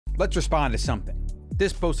Let's respond to something.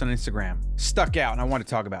 This post on Instagram stuck out and I want to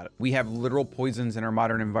talk about it. We have literal poisons in our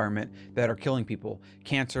modern environment that are killing people.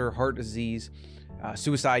 Cancer, heart disease,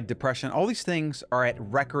 suicide, depression, all these things are at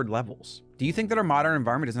record levels. Do you think that our modern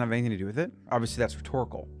environment doesn't have anything to do with it? Obviously that's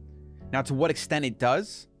rhetorical. Now, to what extent it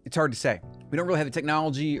does, it's hard to say. We don't really have the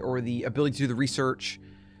technology or the ability to do the research,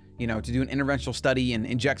 to do an interventional study and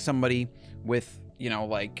inject somebody with,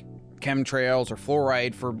 like chemtrails or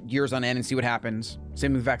fluoride for years on end and see what happens.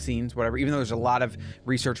 Same with vaccines, whatever. Even though there's a lot of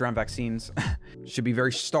research around vaccines, should be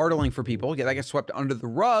very startling for people. Yeah, that gets swept under the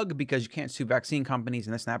rug because you can't sue vaccine companies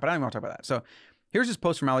and this and that, but I don't want to talk about that. So here's this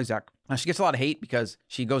post from Ali Zach. She gets a lot of hate because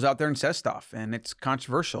she goes out there and says stuff and it's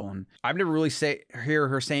controversial. And I've never really hear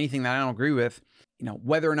her say anything that I don't agree with.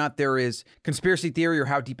 Whether or not there is conspiracy theory or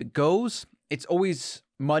how deep it goes, it's always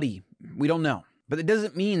muddy. We don't know. But it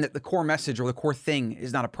doesn't mean that the core message or the core thing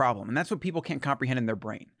is not a problem. And that's what people can't comprehend in their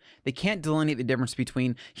brain. They can't delineate the difference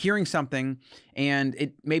between hearing something and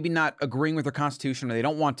it maybe not agreeing with their constitution or they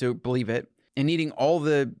don't want to believe it and needing all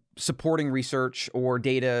the supporting research or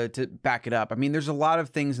data to back it up. I mean, there's a lot of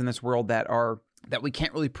things in this world that we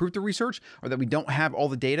can't really prove through research or that we don't have all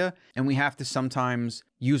the data. And we have to sometimes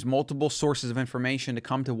use multiple sources of information to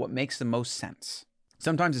come to what makes the most sense.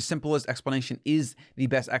 Sometimes the simplest explanation is the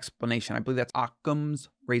best explanation. I believe that's Occam's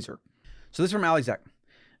razor. So this is from Ali Zach.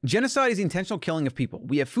 Genocide is the intentional killing of people.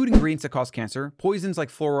 We have food ingredients that cause cancer, poisons like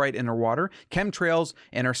fluoride in our water, chemtrails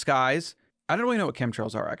in our skies. I don't really know what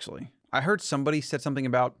chemtrails are, actually. I heard somebody said something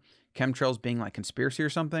about chemtrails being like conspiracy or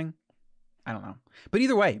something. I don't know. But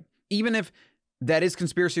either way, even if that is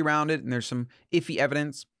conspiracy around it and there's some iffy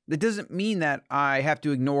evidence, that doesn't mean that I have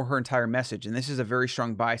to ignore her entire message. And this is a very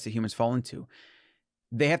strong bias that humans fall into.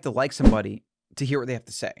 They have to like somebody to hear what they have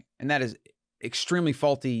to say. And that is extremely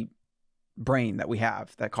faulty brain that we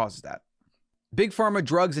have that causes that. Big pharma,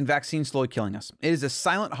 drugs, and vaccines slowly killing us. It is a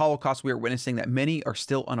silent holocaust we are witnessing that many are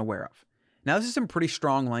still unaware of. Now, this is some pretty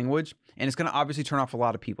strong language, and it's going to obviously turn off a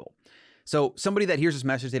lot of people. So somebody that hears this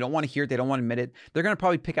message, they don't want to hear it, they don't want to admit it, they're going to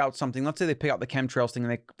probably pick out something. Let's say they pick out the chemtrails thing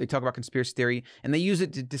and they talk about conspiracy theory, and they use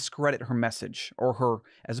it to discredit her message or her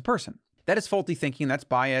as a person. That is faulty thinking, that's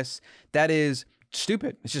bias, that is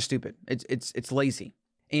stupid. It's just stupid. It's lazy.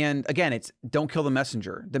 And again, it's don't kill the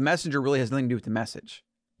messenger. The messenger really has nothing to do with the message.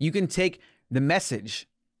 You can take the message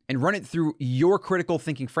and run it through your critical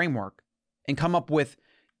thinking framework and come up with,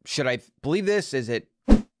 should I believe this? Is it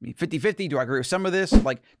 50-50? Do I agree with some of this?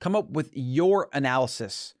 Like, come up with your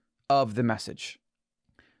analysis of the message.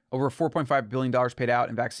 Over $4.5 billion paid out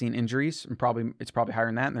in vaccine injuries, and it's probably higher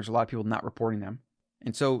than that, and there's a lot of people not reporting them.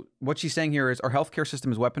 And so what she's saying here is our healthcare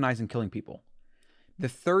system is weaponized and killing people. The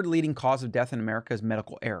third leading cause of death in America is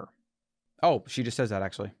medical error. Oh, she just says that,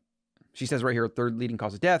 actually. She says right here, third leading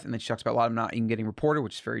cause of death, and then she talks about a lot of not even getting reported,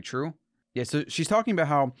 which is very true. Yeah, so she's talking about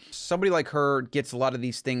how somebody like her gets a lot of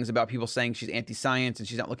these things about people saying she's anti-science and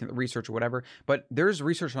she's not looking at the research or whatever, but there's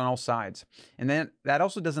research on all sides. And then that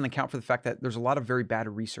also doesn't account for the fact that there's a lot of very bad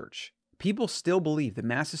research. People still believe, the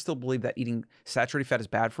masses still believe that eating saturated fat is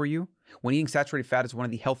bad for you, when eating saturated fat is one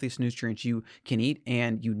of the healthiest nutrients you can eat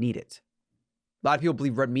and you need it. A lot of people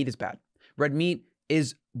believe red meat is bad. Red meat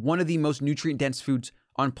is one of the most nutrient-dense foods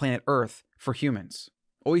on planet Earth for humans.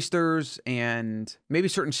 Oysters and maybe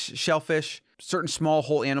certain shellfish, certain small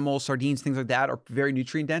whole animals, sardines, things like that are very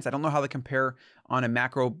nutrient-dense. I don't know how they compare on a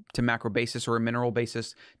macro to macro basis or a mineral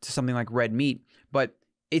basis to something like red meat, but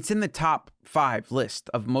it's in the top 5 list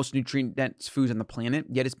of most nutrient-dense foods on the planet,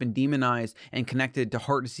 yet it's been demonized and connected to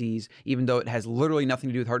heart disease, even though it has literally nothing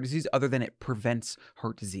to do with heart disease other than it prevents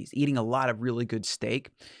heart disease. Eating a lot of really good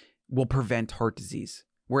steak will prevent heart disease.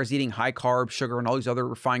 Whereas eating high carb, sugar, and all these other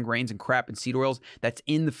refined grains and crap and seed oils that's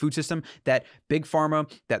in the food system, that big pharma,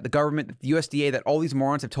 that the government, that the USDA, that all these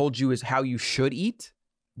morons have told you is how you should eat,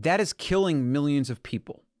 that is killing millions of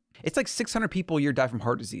people. It's like 600 people a year die from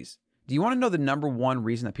heart disease. Do you want to know the number one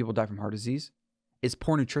reason that people die from heart disease? Is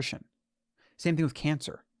poor nutrition. Same thing with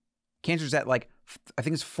cancer. Cancer's at like, I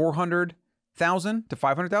think it's 400,000 to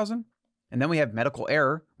 500,000. And then we have medical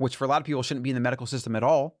error, which for a lot of people shouldn't be in the medical system at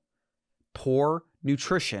all. Poor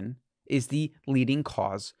nutrition is the leading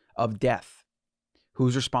cause of death.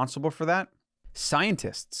 Who's responsible for that?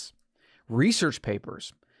 Scientists, research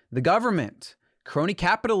papers, the government, crony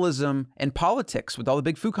capitalism, and politics with all the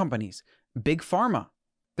big food companies, big pharma.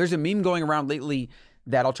 There's a meme going around lately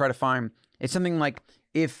that I'll try to find. It's something like,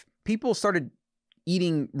 if people started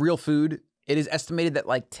eating real food, it is estimated that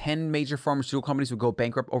like 10 major pharmaceutical companies would go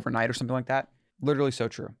bankrupt overnight or something like that. Literally so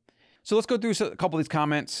true. So let's go through a couple of these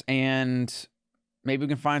comments and maybe we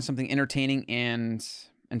can find something entertaining and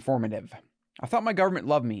informative. I thought my government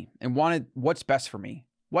loved me and wanted what's best for me.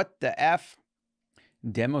 What the F?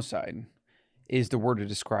 Democide is the word to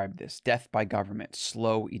describe this. Death by government,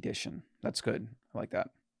 slow edition. That's good. I like that.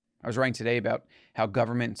 I was writing today about how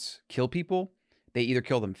governments kill people. They either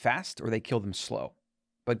kill them fast or they kill them slow.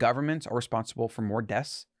 But governments are responsible for more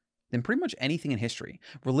deaths than pretty much anything in history.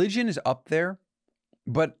 Religion is up there,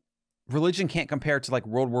 but religion can't compare to like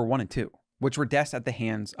World War I and II, which were deaths at the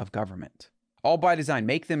hands of government. All by design,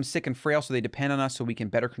 make them sick and frail so they depend on us so we can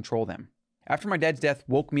better control them. After my dad's death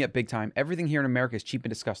woke me up big time. Everything here in America is cheap and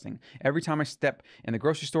disgusting. Every time I step in the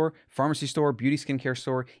grocery store, pharmacy store, beauty skincare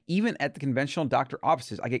store, even at the conventional doctor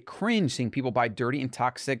offices, I get cringe seeing people buy dirty and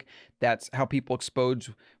toxic. That's how people exposed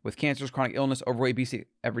with cancers, chronic illness, overweight, obesity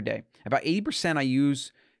every day. About 80% I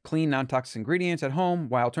use clean, non-toxic ingredients at home,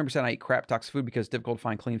 while 20% I eat crap toxic food because it's difficult to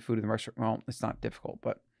find clean food in the restaurant. Well, it's not difficult,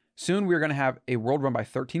 but soon we're going to have a world run by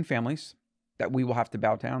 13 families that we will have to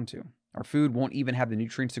bow down to. Our food won't even have the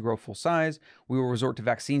nutrients to grow full size. We will resort to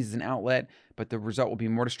vaccines as an outlet, but the result will be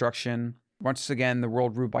more destruction. Once again, the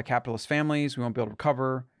world ruled by capitalist families. We won't be able to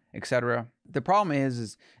recover, etc. The problem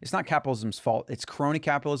is it's not capitalism's fault. It's crony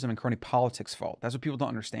capitalism and crony politics' fault. That's what people don't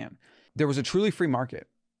understand. There was a truly free market,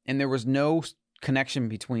 and there was no connection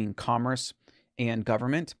between commerce and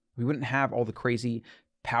government. We wouldn't have all the crazy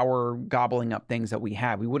power gobbling up things that we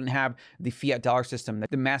have. We wouldn't have the fiat dollar system,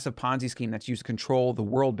 the massive Ponzi scheme that's used to control the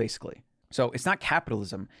world, basically. So it's not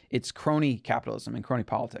capitalism, it's crony capitalism and crony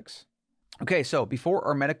politics. Okay, so before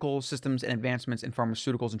our medical systems and advancements in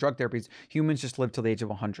pharmaceuticals and drug therapies, humans just lived till the age of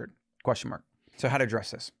 100, ? So how to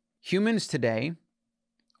address this? Humans today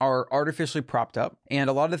are artificially propped up,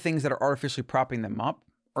 and a lot of the things that are artificially propping them up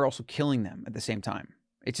are also killing them at the same time.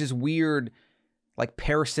 It's this weird, like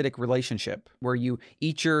parasitic relationship where you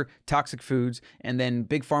eat your toxic foods and then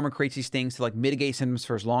Big Pharma creates these things to like mitigate symptoms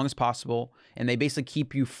for as long as possible. And they basically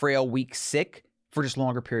keep you frail, weak, sick for just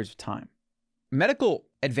longer periods of time. Medical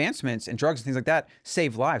advancements and drugs and things like that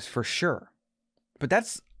save lives for sure. But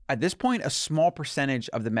that's at this point a small percentage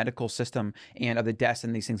of the medical system and of the deaths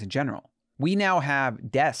and these things in general. We now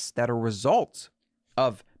have deaths that are a result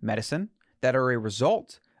of medicine, that are a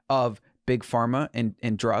result of Big Pharma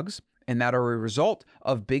and drugs, and that are a result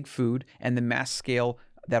of big food and the mass scale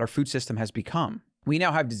that our food system has become. We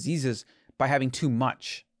now have diseases by having too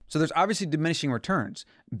much. So there's obviously diminishing returns.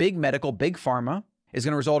 Big medical, big pharma is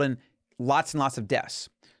going to result in lots and lots of deaths.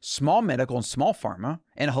 Small medical and small pharma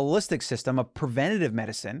and a holistic system of preventative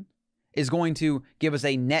medicine is going to give us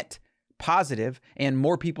a net positive and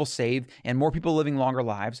more people saved and more people living longer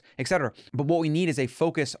lives, etc. But what we need is a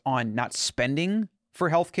focus on not spending for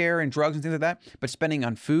healthcare and drugs and things like that, but spending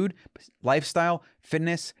on food, lifestyle,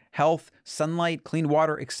 fitness, health, sunlight, clean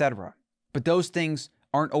water, etc. But those things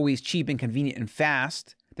aren't always cheap and convenient and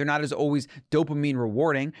fast. They're not as always dopamine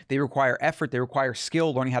rewarding. They require effort. They require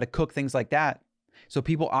skill, learning how to cook, things like that. So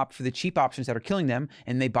people opt for the cheap options that are killing them,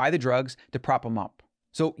 and they buy the drugs to prop them up.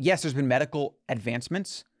 So yes, there's been medical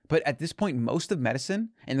advancements, but at this point, most of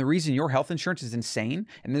medicine, and the reason your health insurance is insane,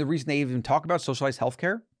 and the reason they even talk about socialized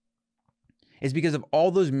healthcare, is because of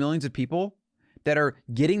all those millions of people that are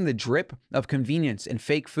getting the drip of convenience and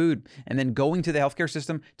fake food and then going to the healthcare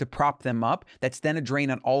system to prop them up. That's then a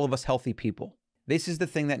drain on all of us healthy people. This is the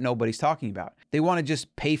thing that nobody's talking about. They want to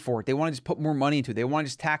just pay for it. They want to just put more money into it. They want to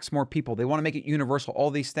just tax more people. They want to make it universal,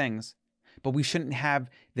 all these things. But we shouldn't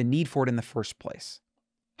have the need for it in the first place.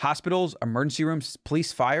 Hospitals, emergency rooms,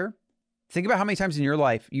 police, fire. Think about how many times in your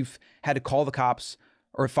life you've had to call the cops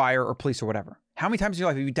or fire or police or whatever. How many times in your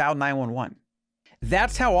life have you dialed 911?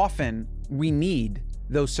 That's how often we need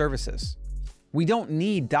those services. We don't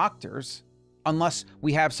need doctors unless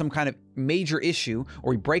we have some kind of major issue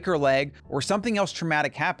or we break our leg or something else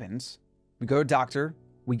traumatic happens. We go to a doctor,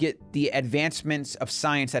 we get the advancements of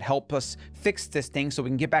science that help us fix this thing so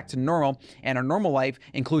we can get back to normal. And our normal life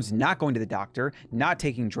includes not going to the doctor, not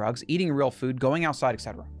taking drugs, eating real food, going outside,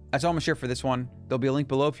 etc. That's all I'm gonna share for this one. There'll be a link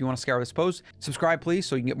below if you want to scour this post. Subscribe, please,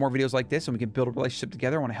 so you can get more videos like this and we can build a relationship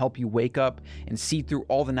together. I want to help you wake up and see through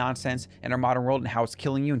all the nonsense in our modern world and how it's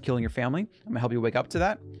killing you and killing your family. I'm gonna help you wake up to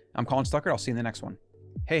that. I'm Colin Stuckert. I'll see you in the next one.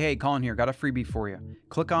 Hey, Colin here. Got a freebie for you.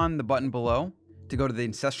 Click on the button below to go to the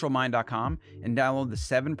ancestralmind.com and download the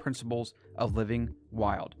 7 Principles of Living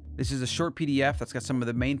Wild. This is a short PDF that's got some of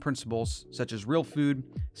the main principles such as real food,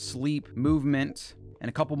 sleep, movement, and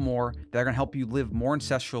a couple more that are going to help you live more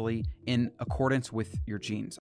ancestrally in accordance with your genes.